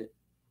worth it.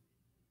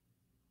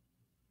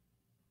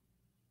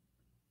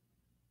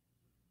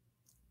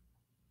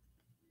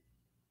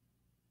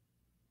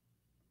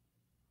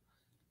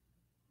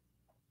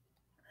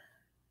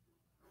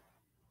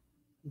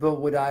 But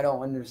what I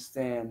don't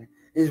understand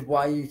is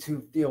why you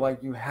two feel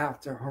like you have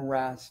to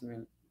harass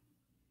me.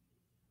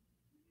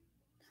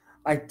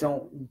 I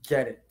don't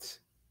get it.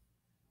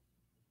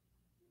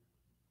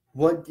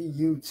 What do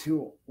you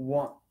two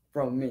want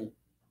from me?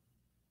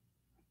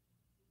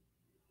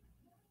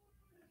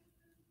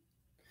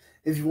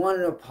 If you want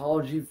an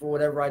apology for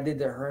whatever I did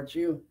to hurt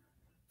you,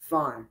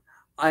 fine.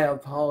 I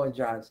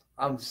apologize.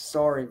 I'm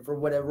sorry for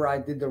whatever I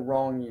did to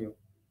wrong you.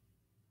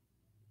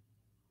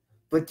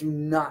 But do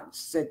not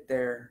sit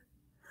there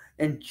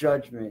and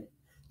judge me.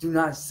 Do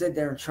not sit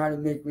there and try to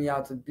make me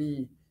out to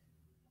be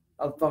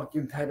a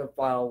fucking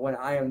pedophile when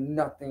I am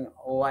nothing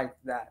like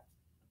that.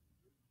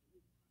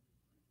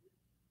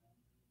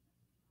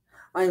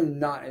 I am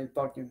not a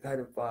fucking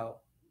pedophile.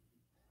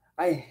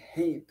 I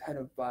hate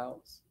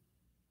pedophiles.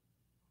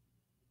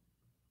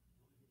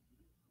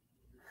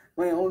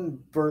 My own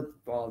birth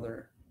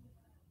father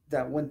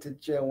that went to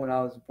jail when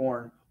I was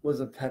born was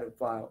a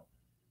pedophile.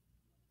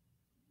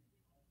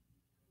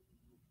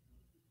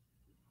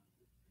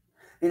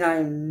 And I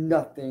am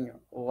nothing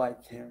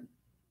like him.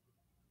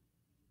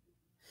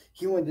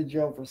 He went to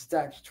jail for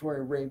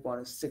statutory rape on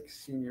a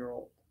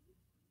 16-year-old.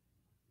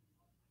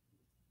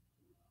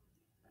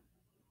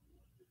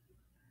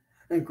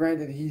 And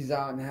granted, he's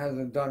out and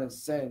hasn't done it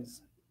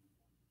since,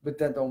 but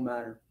that don't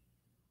matter.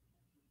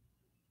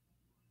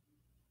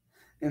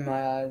 In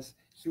my eyes,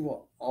 he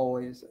will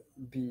always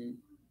be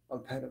a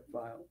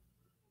pedophile.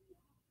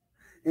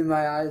 In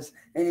my eyes,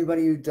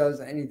 anybody who does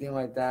anything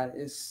like that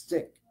is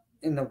sick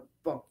in the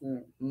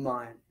fucking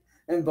mind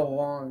and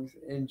belongs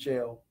in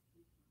jail.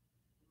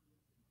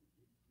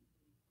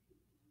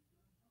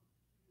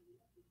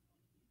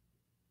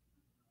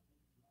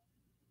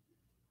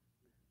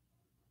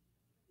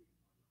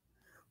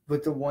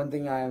 But the one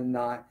thing I am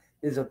not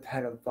is a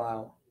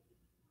pedophile.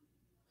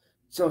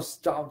 So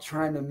stop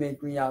trying to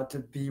make me out to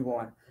be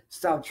one.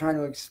 Stop trying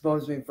to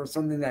expose me for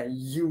something that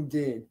you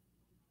did.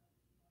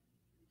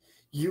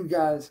 You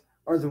guys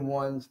are the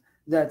ones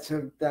that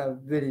took that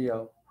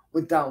video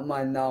without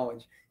my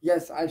knowledge.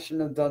 Yes, I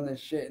shouldn't have done this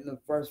shit in the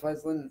first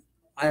place, Lynn.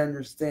 I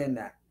understand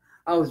that.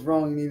 I was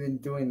wrong in even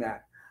doing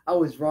that. I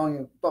was wrong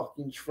in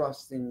fucking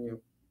trusting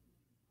you.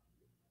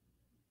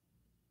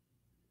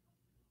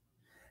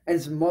 And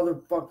it's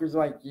motherfuckers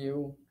like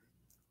you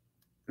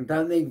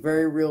that make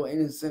very real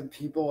innocent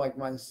people like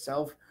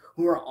myself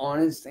who are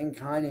honest and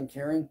kind and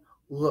caring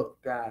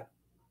look bad.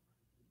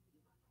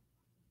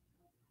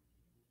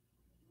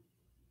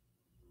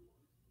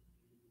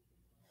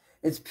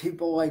 It's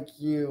people like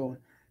you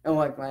and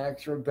like my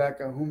ex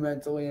Rebecca who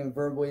mentally and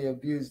verbally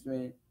abused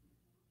me.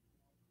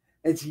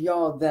 It's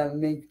y'all that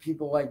make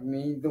people like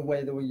me the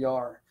way that we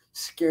are,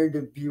 scared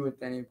to be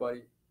with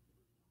anybody.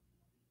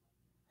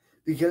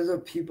 Because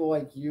of people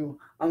like you,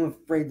 I'm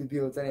afraid to be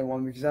with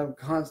anyone because I've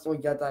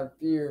constantly got that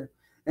fear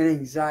and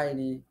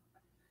anxiety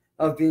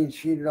of being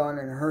cheated on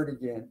and hurt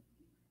again.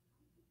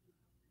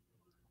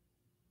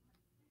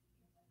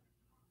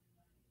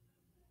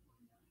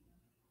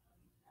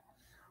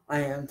 I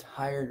am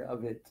tired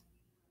of it.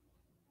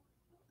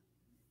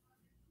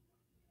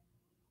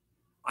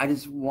 I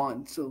just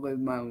want to live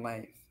my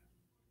life.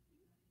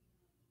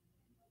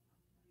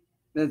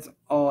 That's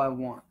all I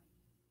want.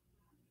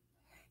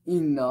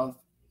 Enough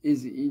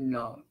is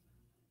enough.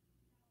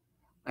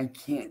 I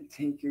can't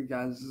take your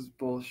guys'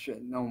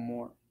 bullshit no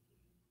more.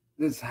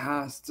 This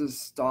has to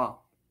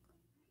stop.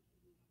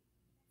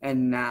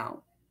 And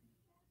now.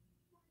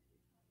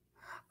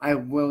 I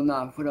will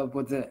not put up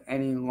with it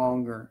any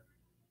longer.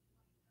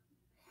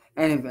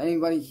 And if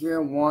anybody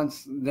here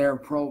wants their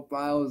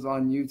profiles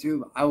on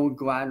YouTube, I will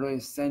gladly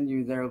send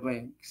you their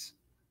links.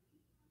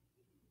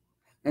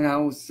 And I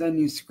will send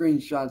you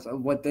screenshots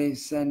of what they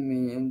send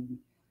me and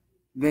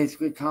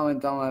basically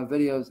comment on my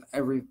videos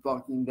every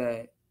fucking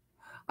day.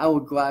 I will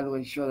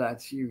gladly show that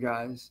to you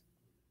guys.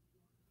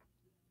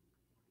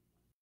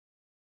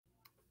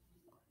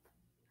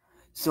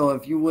 So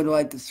if you would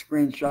like the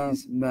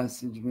screenshots,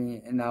 message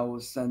me and I will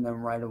send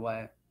them right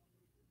away.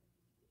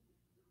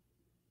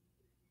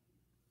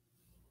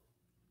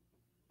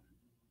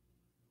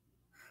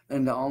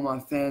 And to all my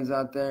fans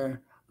out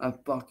there, I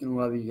fucking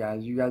love you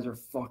guys. You guys are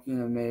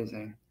fucking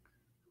amazing.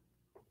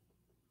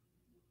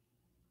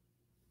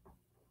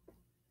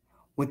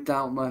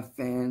 Without my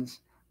fans,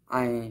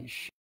 I ain't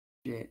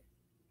shit.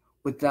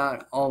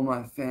 Without all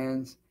my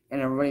fans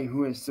and everybody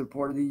who has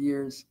supported the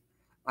years,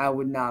 I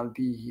would not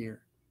be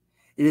here.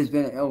 It has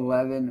been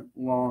 11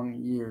 long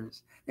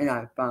years, and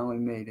I finally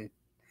made it,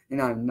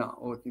 and I'm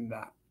not looking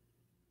back.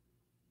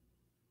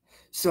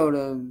 So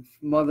the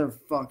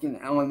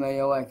motherfucking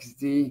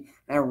LMAOXD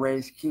and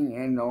Race King,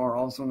 and or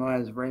also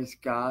known as Race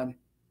God,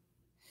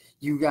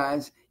 you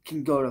guys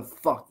can go to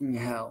fucking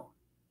hell.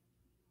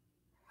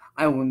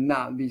 I will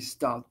not be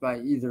stopped by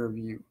either of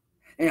you,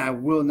 and I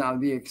will not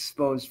be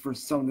exposed for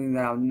something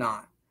that I'm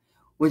not,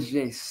 which is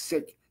a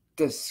sick,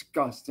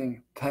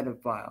 disgusting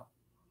pedophile.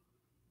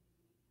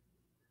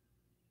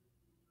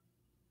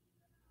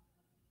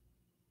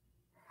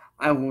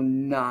 I will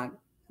not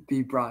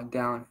be brought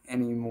down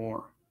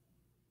anymore.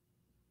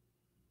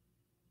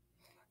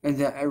 And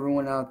to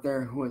everyone out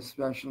there who has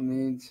special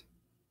needs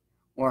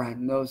or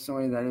knows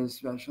somebody that is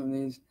special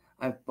needs,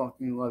 I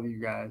fucking love you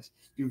guys.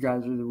 You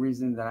guys are the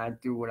reason that I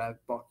do what I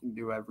fucking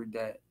do every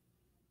day.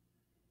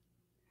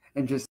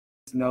 And just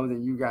know that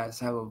you guys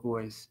have a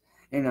voice,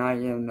 and I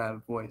am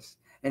that voice.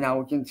 And I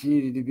will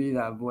continue to be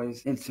that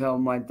voice until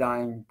my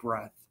dying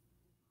breath.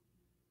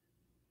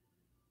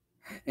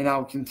 And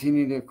I'll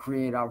continue to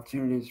create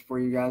opportunities for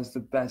you guys the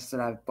best that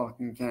I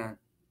fucking can.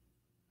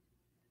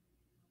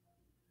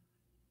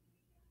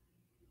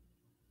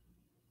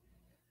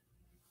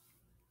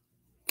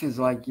 Because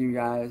like you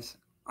guys,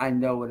 I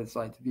know what it's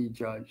like to be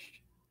judged.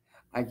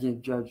 I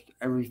get judged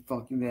every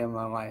fucking day of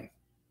my life.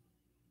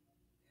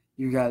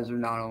 You guys are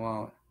not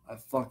alone. I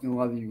fucking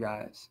love you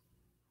guys.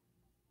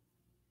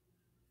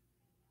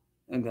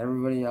 And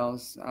everybody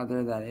else out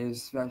there that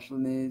is special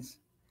needs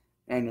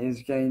and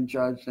is getting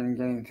judged and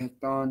getting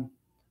picked on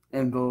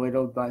and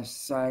belittled by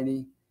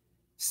society,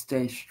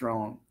 stay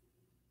strong.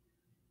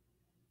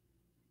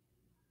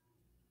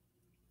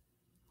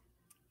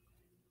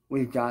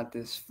 We've got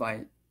this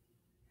fight.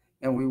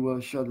 And we will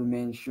show the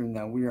mainstream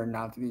that we are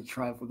not to be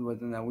trifled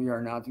with and that we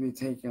are not to be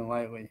taken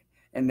lightly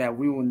and that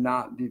we will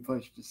not be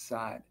pushed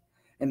aside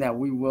and that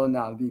we will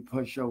not be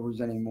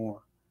pushovers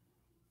anymore.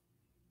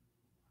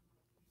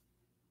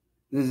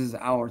 This is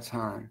our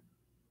time.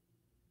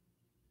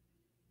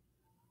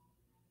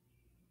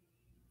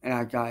 And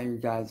I got your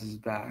guys'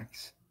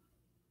 backs.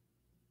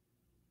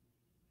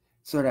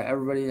 So to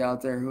everybody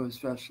out there who has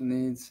special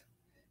needs,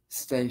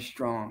 stay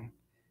strong.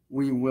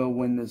 We will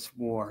win this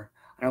war.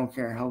 I don't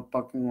care how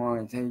fucking long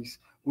it takes.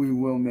 We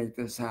will make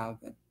this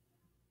happen.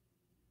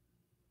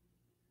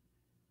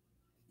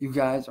 You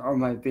guys are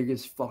my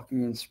biggest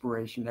fucking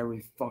inspiration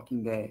every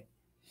fucking day.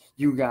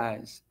 You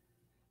guys,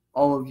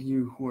 all of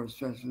you who are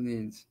special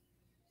needs,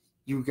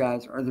 you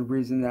guys are the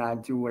reason that I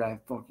do what I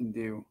fucking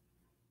do.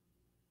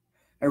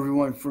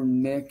 Everyone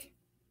from Nick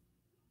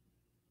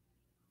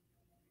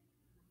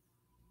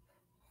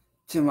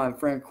to my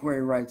friend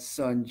Corey Wright's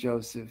son,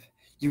 Joseph.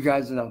 You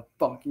guys are the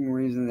fucking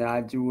reason that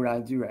I do what I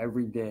do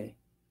every day.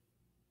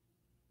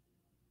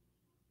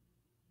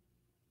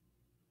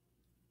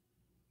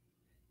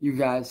 You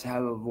guys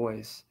have a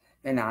voice,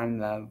 and I'm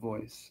that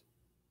voice.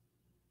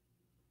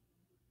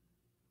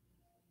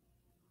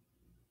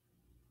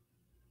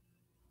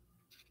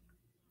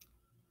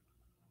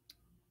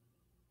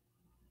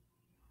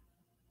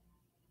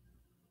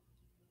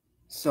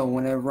 So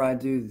whenever I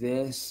do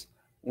this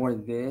or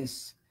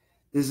this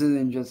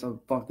isn't just a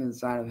fucking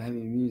sign of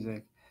heavy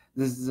music.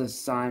 This is a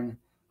sign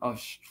of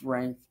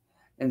strength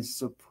and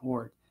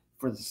support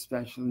for the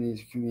special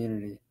needs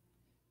community,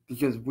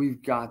 because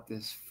we've got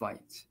this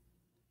fight.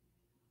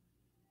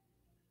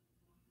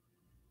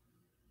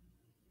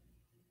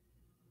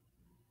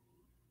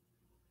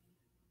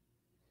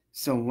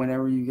 So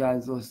whenever you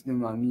guys listen to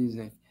my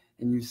music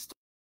and you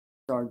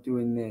start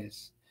doing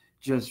this,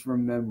 just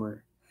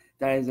remember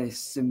that is a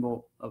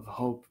symbol of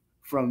hope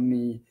from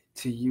me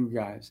to you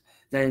guys.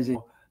 That is a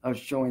of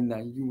showing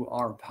that you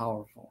are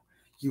powerful,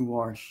 you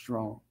are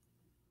strong.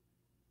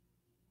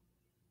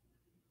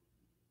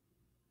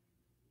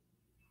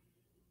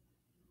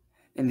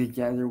 And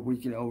together we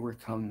can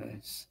overcome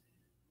this.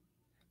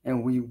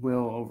 And we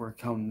will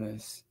overcome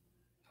this.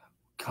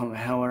 Come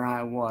hell or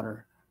high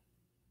water.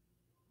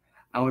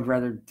 I would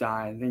rather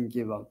die than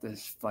give up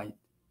this fight.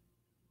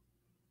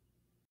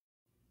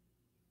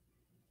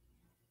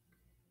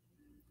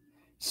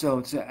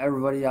 So to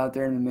everybody out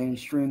there in the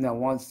mainstream that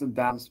wants to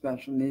battle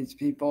special needs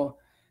people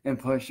and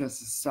push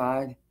us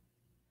aside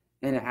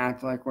and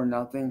act like we're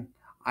nothing,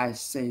 I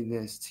say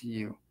this to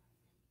you.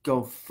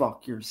 Go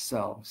fuck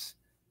yourselves.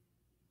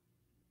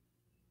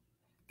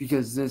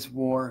 Because this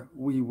war,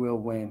 we will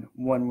win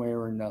one way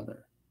or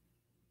another.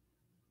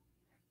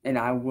 And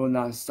I will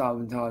not stop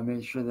until I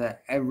make sure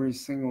that every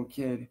single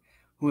kid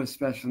who has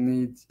special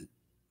needs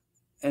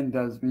and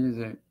does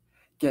music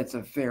gets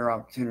a fair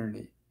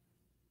opportunity.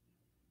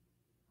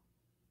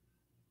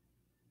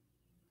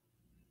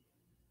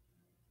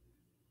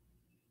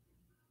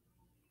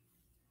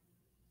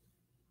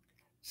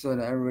 So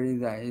to everybody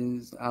that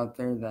is out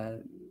there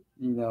that,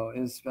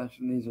 is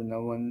special needs or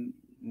no one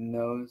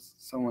knows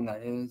someone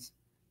that is,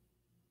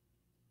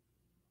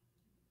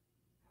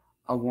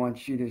 I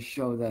want you to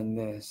show them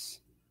this.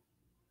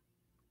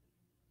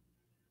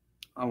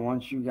 I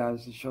want you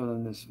guys to show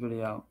them this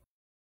video.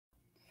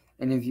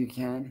 And if you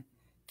can,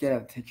 get a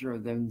picture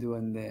of them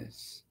doing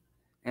this.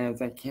 And if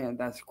they can't,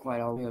 that's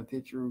quite all. A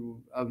picture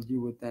of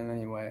you with them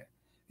anyway.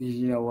 Because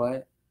you know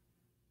what?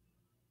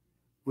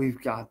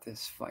 We've got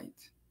this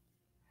fight.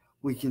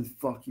 We can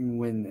fucking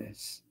win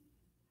this.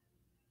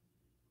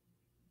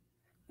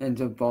 And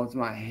to both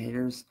my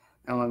haters,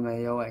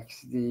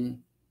 LMAOXD,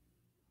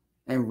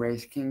 and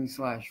Race King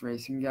 /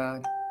 Racing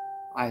God,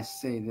 I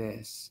say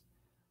this.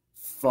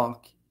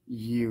 Fuck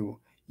you.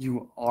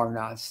 You are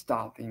not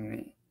stopping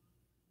me.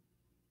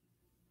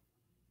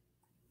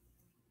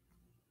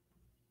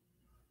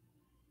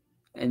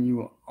 And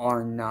you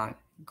are not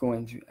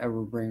going to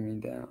ever bring me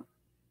down.